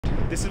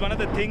This is one of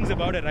the things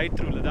about a ride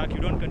through Ladakh.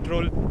 You don't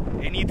control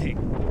anything.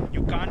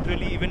 You can't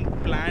really even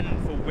plan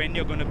for when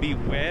you're going to be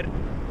where,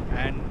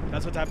 and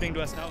that's what's happening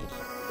to us now.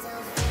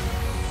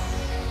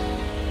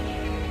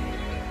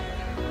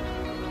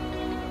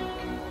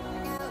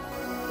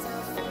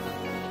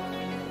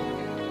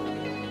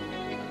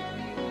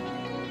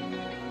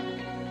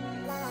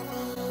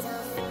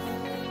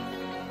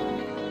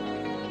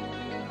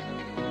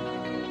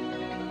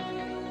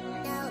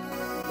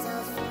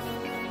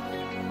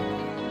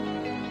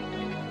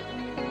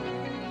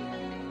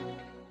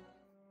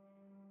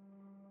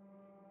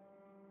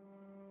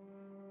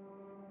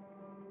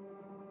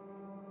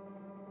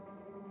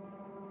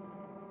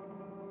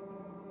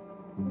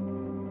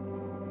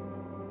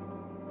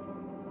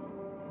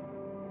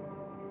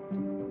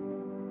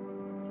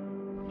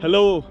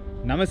 Hello,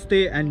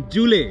 Namaste and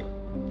Jule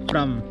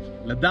from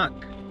Ladakh.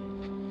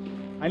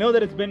 I know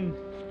that it's been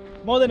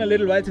more than a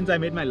little while since I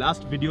made my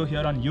last video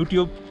here on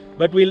YouTube,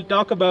 but we'll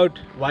talk about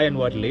why and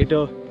what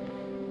later.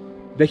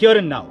 The here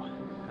and now.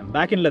 I'm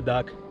back in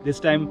Ladakh,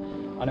 this time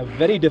on a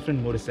very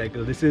different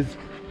motorcycle. This is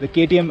the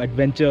KTM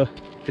Adventure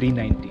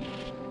 390.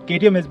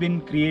 KTM has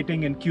been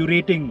creating and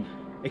curating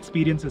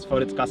experiences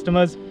for its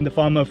customers in the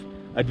form of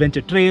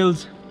adventure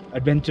trails,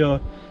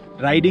 adventure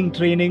riding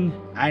training,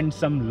 and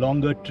some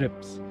longer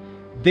trips.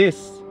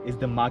 This is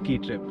the marquee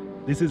trip.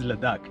 This is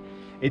Ladakh.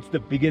 It's the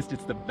biggest,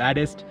 it's the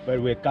baddest,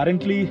 but we're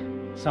currently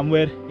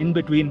somewhere in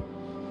between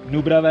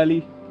Nubra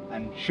Valley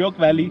and Siachen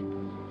Valley.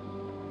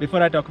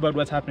 Before I talk about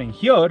what's happening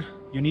here,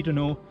 you need to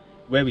know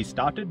where we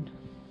started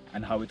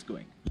and how it's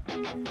going.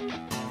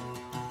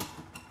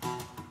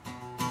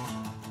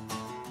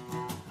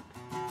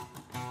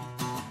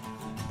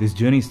 This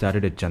journey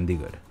started at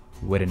Chandigarh,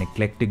 where an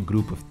eclectic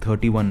group of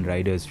 31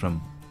 riders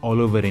from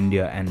all over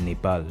India and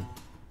Nepal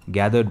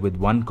gathered with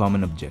one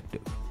common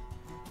objective: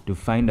 to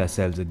find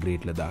ourselves a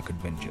great Ladakh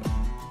adventure.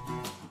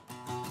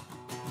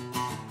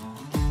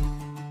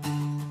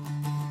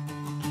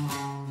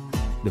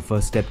 The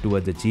first step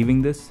towards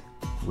achieving this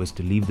was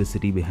to leave the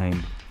city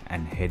behind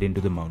and head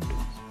into the mountains.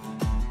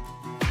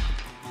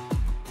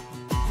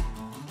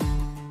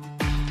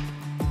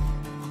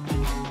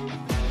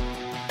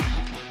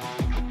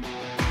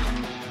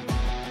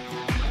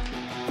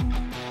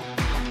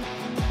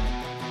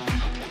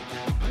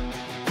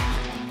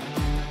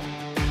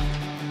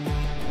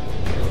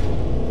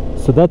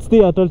 So that's the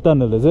Atal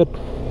tunnel, is it?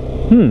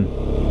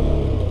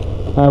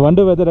 I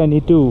wonder whether I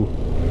need to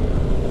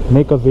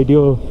make a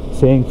video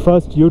saying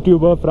first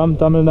YouTuber from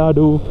Tamil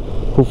Nadu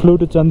who flew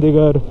to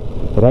Chandigarh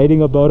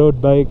riding a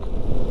borrowed bike,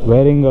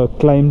 wearing a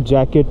climb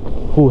jacket,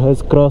 who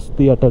has crossed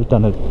the Atal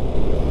tunnel.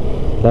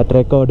 That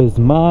record is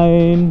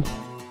mine.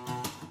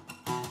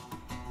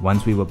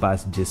 Once we were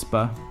past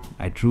Jispa,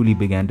 I truly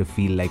began to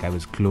feel like I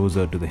was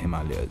closer to the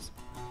Himalayas.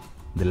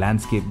 The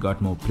landscape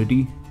got more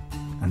pretty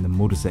and the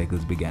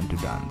motorcycles began to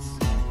dance.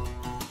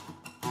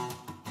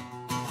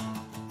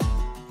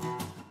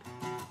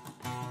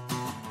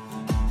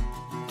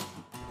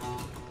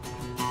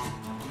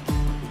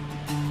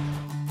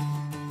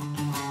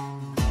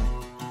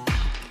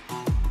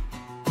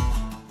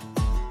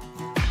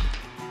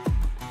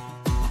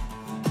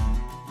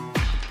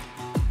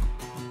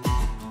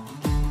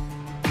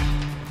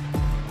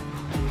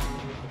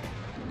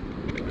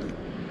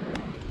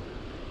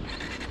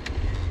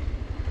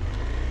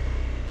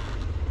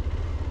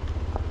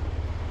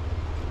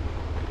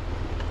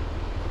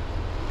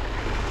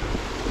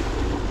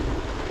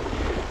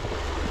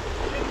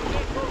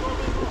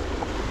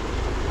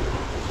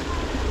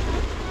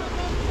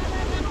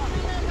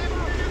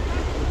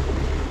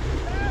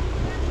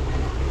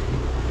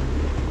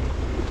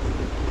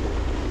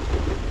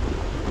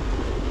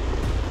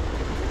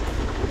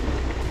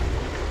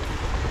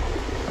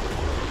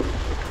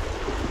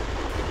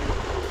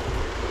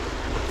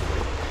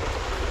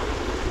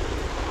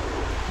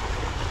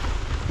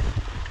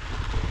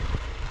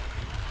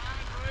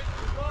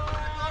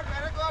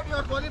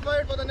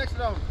 Qualified for the next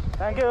round.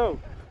 Thank you.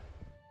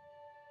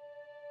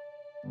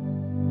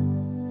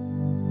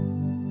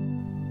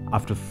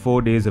 After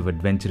 4 days of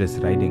adventurous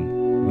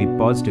riding, we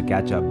paused to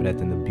catch our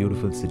breath in the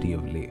beautiful city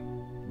of Leh.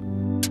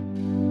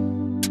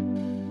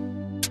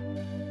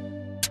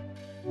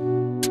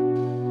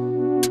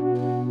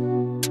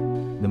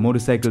 The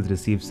motorcycles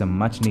received some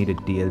much needed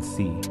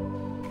TLC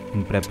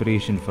in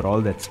preparation for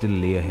all that still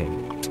lay ahead.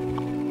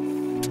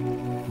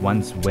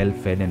 Once well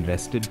fed and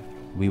rested,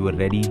 we were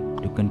ready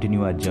to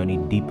continue our journey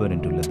deeper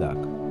into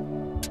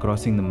Ladakh,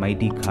 crossing the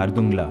mighty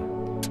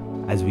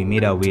Khardungla as we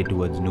made our way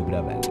towards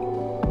Nubra Valley.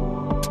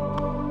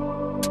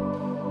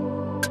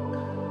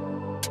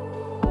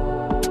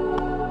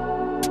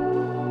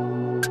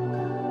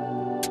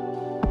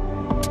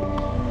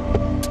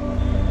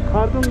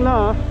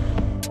 Khardungla.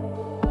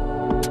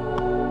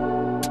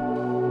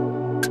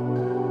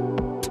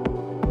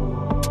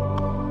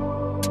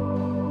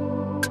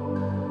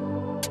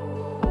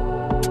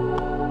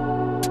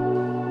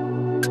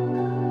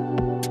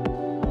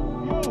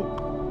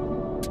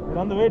 We're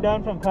on the way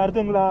down from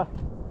Khardungla.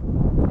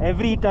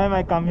 Every time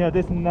I come here,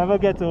 this never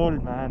gets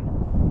old, man.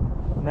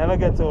 Never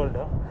gets old,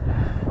 huh?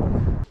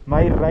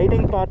 My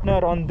riding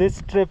partner on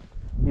this trip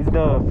is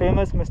the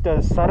famous Mr.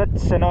 Sarat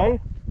Shenoy.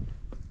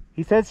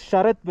 He says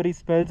Sharat, but he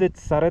spells it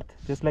Sarat,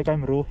 just like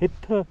I'm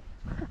Rohit.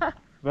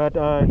 But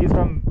he's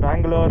from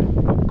Bangalore,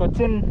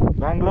 Cochin,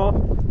 Bangalore.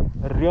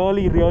 A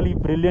really, really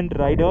brilliant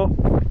rider.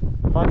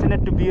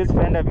 Fortunate to be his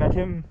friend. I've met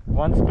him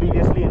once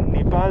previously in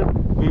Nepal.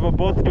 We were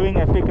both doing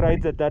epic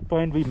rides at that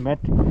point. We met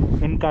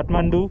in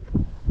Kathmandu,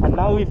 and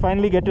now we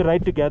finally get to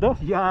ride together.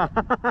 Yeah.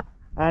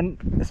 And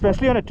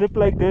especially on a trip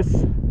like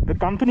this, the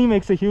company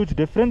makes a huge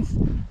difference.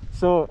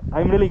 So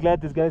I'm really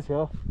glad this guy's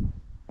here.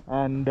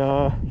 And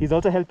he's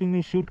also helping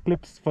me shoot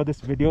clips for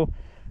this video.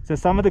 So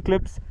some of the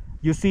clips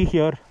you see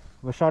here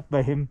were shot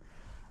by him.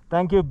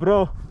 Thank you,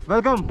 bro.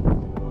 Welcome.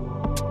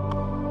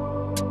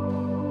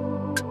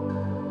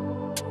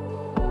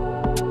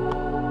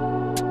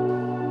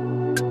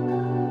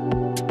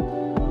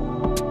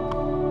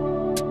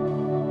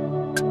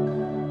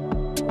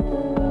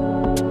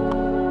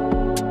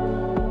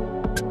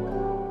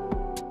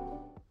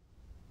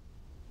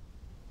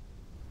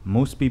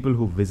 Most people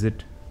who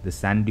visit the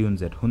sand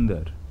dunes at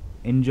Hundar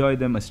enjoy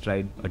them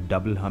astride a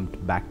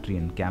double-humped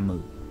Bactrian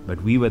camel,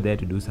 but we were there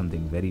to do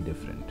something very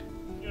different.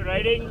 You're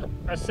riding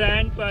a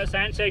sand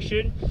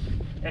section,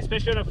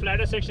 especially on a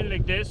flatter section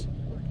like this,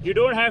 you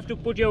don't have to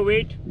put your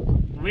weight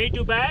way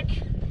to back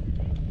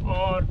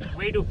or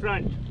way to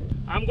front.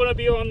 I'm gonna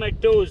be on my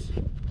toes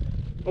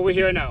over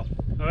here now,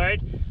 alright?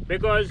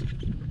 Because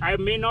I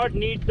may not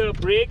need the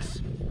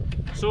brakes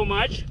so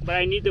much, but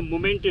I need the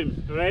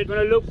momentum, alright?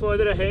 Gonna look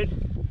further ahead,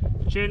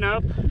 chin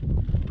up,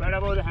 right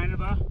above the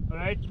handlebar,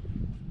 alright?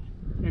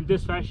 In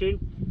this fashion,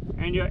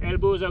 and your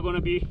elbows are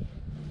gonna be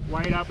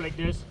wide up like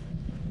this.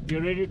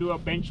 You're ready to do a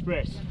bench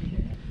press.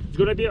 It's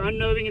gonna be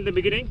unnerving in the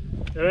beginning,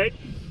 alright?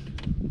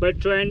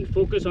 But try and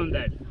focus on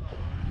that.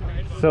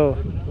 So,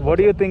 what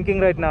are you thinking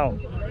right now?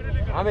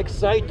 I'm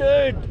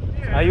excited.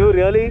 Are you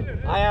really?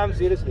 I am,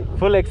 seriously.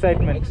 Full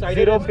excitement.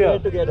 Excited Zero and fear.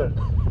 scared together.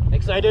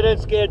 Excited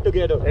and scared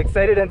together.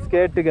 Excited and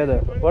scared together.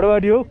 What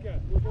about you?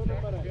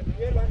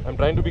 I'm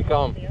trying to be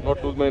calm,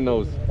 not lose my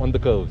nerves on the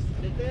curves.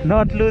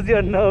 Not lose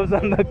your nerves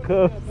on the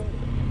curves.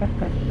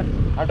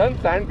 I've done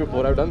sand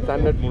before. I've done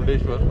sand at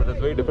Murdeshwar, but it's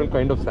a very different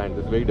kind of sand.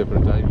 It's very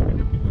different. I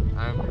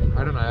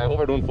don't know. I hope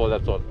I don't fall.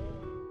 That's all.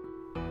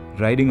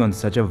 Riding on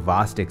such a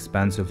vast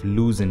expanse of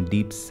loose and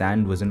deep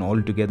sand was an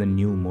altogether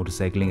new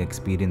motorcycling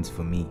experience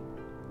for me.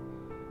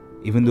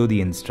 Even though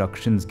the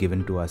instructions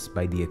given to us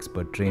by the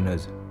expert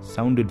trainers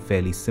sounded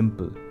fairly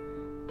simple,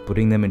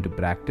 putting them into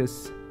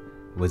practice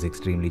was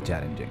extremely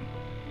challenging.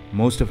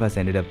 Most of us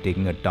ended up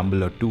taking a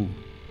tumble or two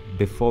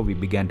before we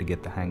began to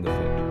get the hang of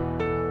it.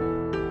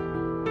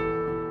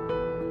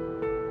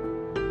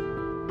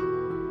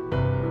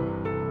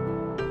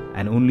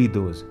 And only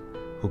those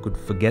who could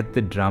forget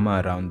the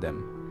drama around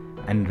them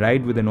and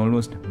ride with an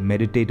almost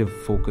meditative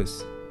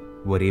focus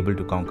were able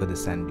to conquer the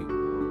sand dune.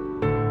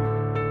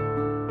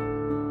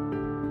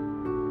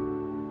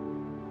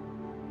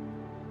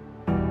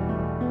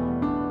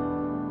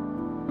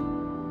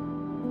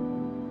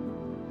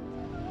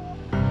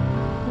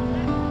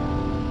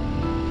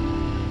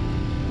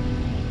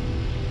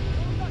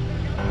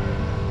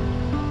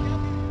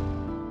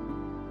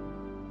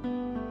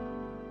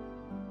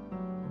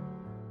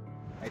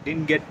 I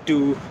didn't get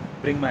to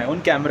bring my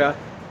own camera,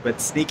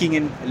 but sneaking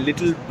in a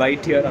little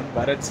bite here on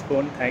Bharat's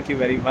phone. Thank you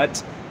very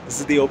much.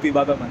 This is the OP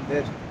Baba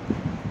Mandir.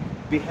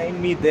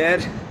 Behind me there,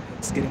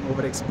 it's getting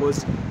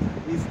overexposed,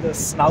 is the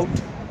snout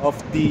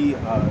of the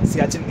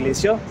Siachen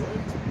Glacier,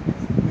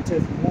 which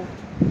has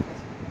moved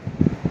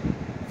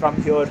from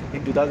here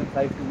in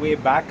 2005 to way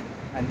back,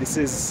 and this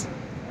is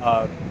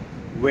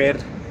where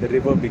the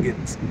river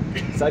begins.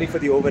 Sorry for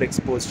the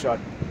overexposed shot,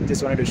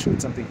 just wanted to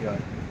shoot something here.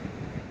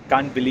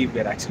 Can't believe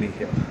we're actually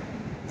here.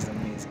 It's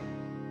amazing.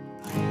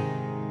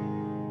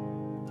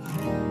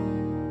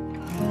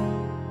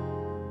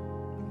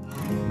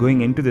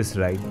 Going into this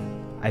ride,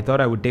 I thought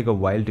I would take a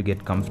while to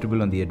get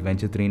comfortable on the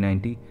Adventure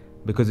 390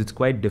 because it's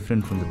quite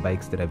different from the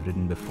bikes that I've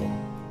ridden before.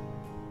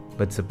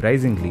 But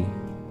surprisingly,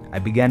 I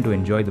began to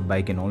enjoy the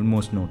bike in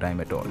almost no time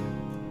at all.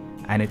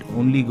 And it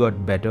only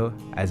got better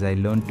as I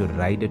learned to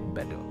ride it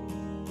better.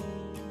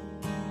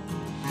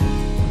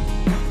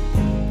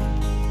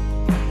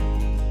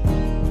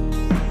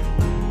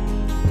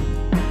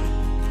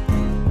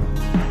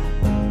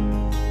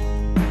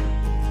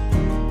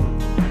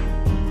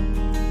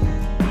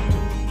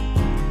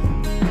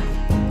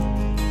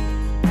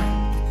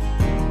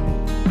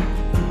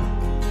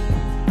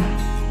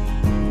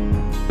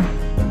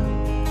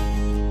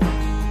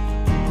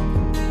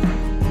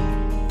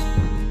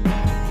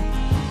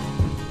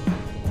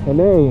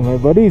 Hello, my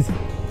buddies.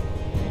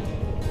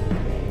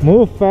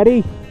 Move,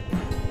 fatty.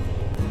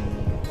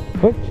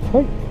 Hi,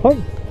 hi, hi.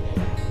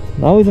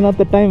 Now is not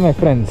the time, my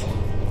friends.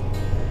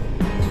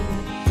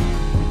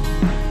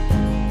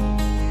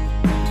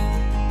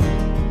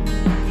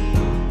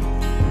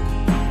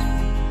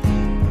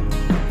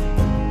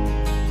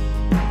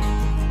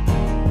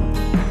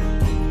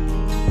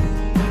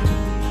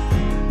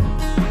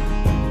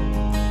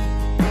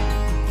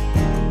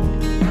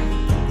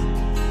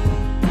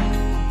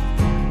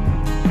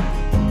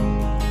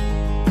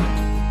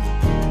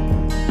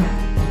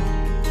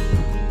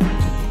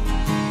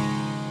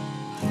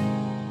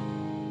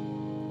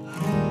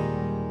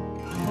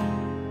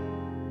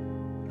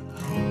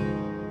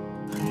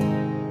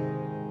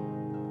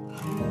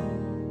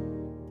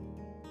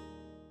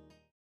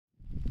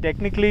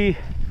 technically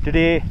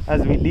today,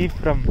 as we leave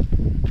from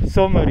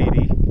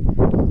Somariri,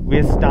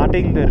 we're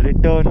starting the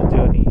return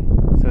journey,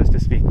 so as to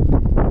speak.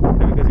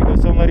 Because we go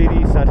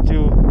Somariri,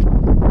 Sarchu,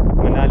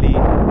 Manali,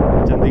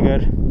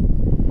 Chandigarh.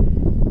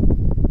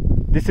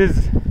 This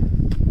is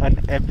an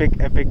epic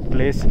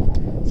place.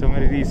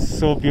 Somariri is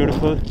so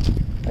beautiful.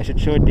 I should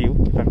show it to you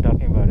if I'm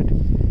talking about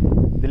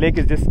it. The lake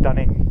is just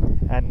stunning,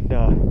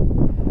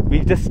 and we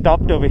just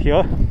stopped over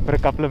here for a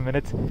couple of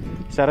minutes.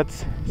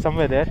 Sharat's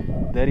somewhere there.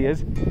 There he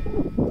is.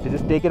 To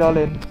just take it all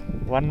in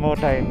one more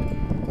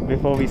time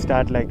before we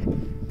start like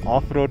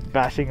off-road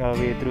bashing our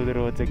way through the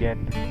roads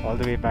again, all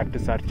the way back to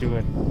Sarchu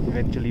and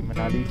eventually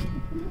Manali.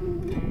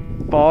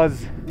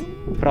 Pause,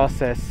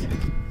 process,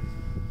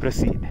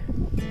 proceed.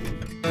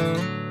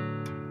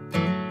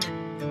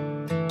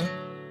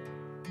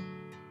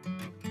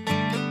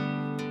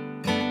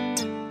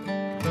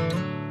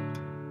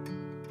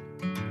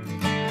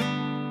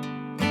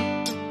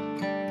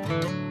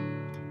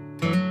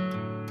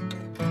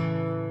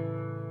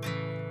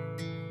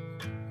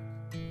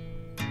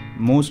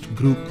 Most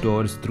group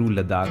tours through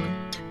Ladakh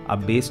are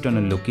based on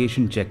a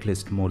location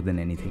checklist more than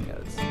anything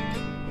else.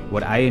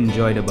 What I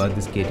enjoyed about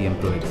this KTM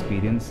Pro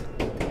experience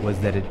was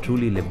that it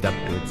truly lived up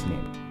to its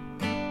name.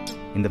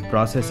 In the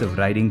process of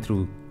riding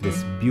through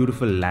this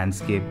beautiful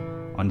landscape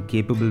on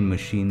capable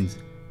machines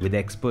with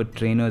expert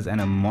trainers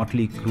and a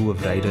motley crew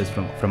of riders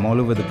from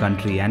all over the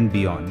country and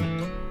beyond,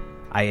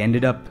 I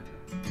ended up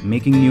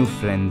making new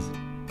friends,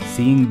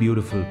 seeing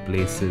beautiful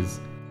places,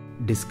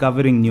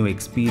 discovering new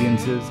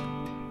experiences,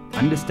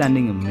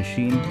 understanding a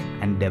machine,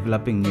 and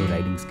developing new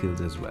riding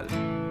skills as well.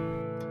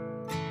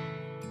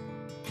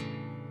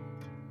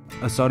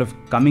 A sort of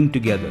coming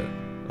together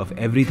of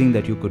everything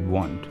that you could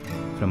want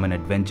from an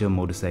adventure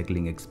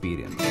motorcycling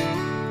experience.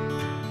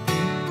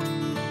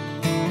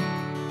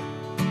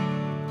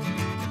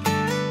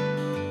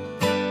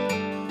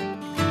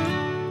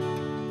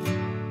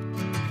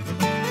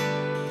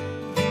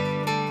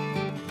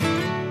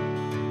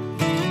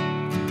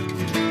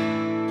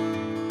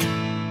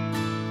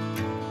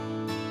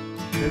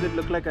 Does it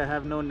look like I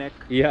have no neck?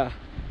 Yeah.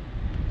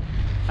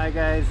 Hi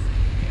guys,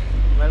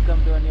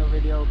 welcome to a new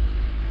video.